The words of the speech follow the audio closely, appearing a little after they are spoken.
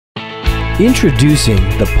Introducing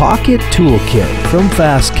the Pocket Toolkit from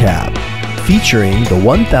FastCap, featuring the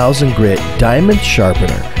 1000 grit diamond sharpener,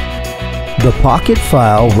 the Pocket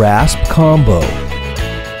File Rasp Combo,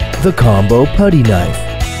 the Combo Putty Knife,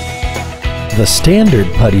 the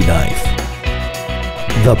Standard Putty Knife,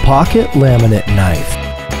 the Pocket Laminate Knife,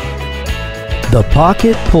 the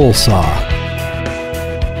Pocket Pull Saw,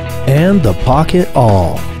 and the Pocket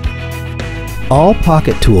Awl. All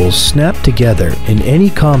pocket tools snap together in any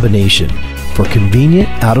combination for convenient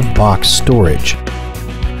out-of-box storage.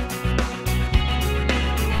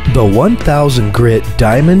 The 1000 grit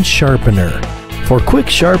diamond sharpener for quick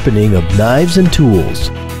sharpening of knives and tools.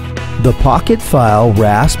 The Pocket File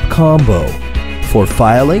Rasp Combo for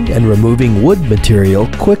filing and removing wood material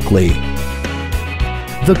quickly.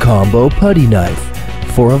 The Combo Putty Knife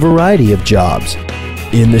for a variety of jobs,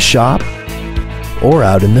 in the shop or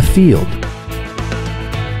out in the field.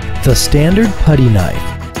 The Standard Putty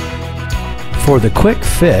Knife for the quick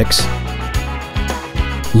fix,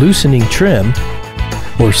 loosening trim,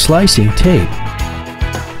 or slicing tape.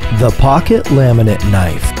 The Pocket Laminate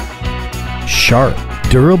Knife, sharp,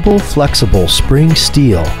 durable, flexible spring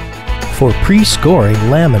steel for pre-scoring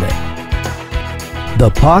laminate.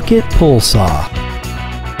 The Pocket Pull Saw,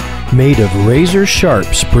 made of razor-sharp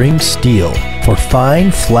spring steel for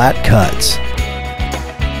fine, flat cuts.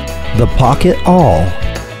 The Pocket Awl,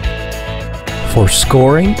 for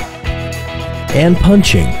scoring and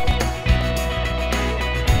punching.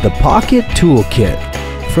 The Pocket Toolkit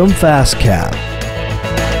from FastCap.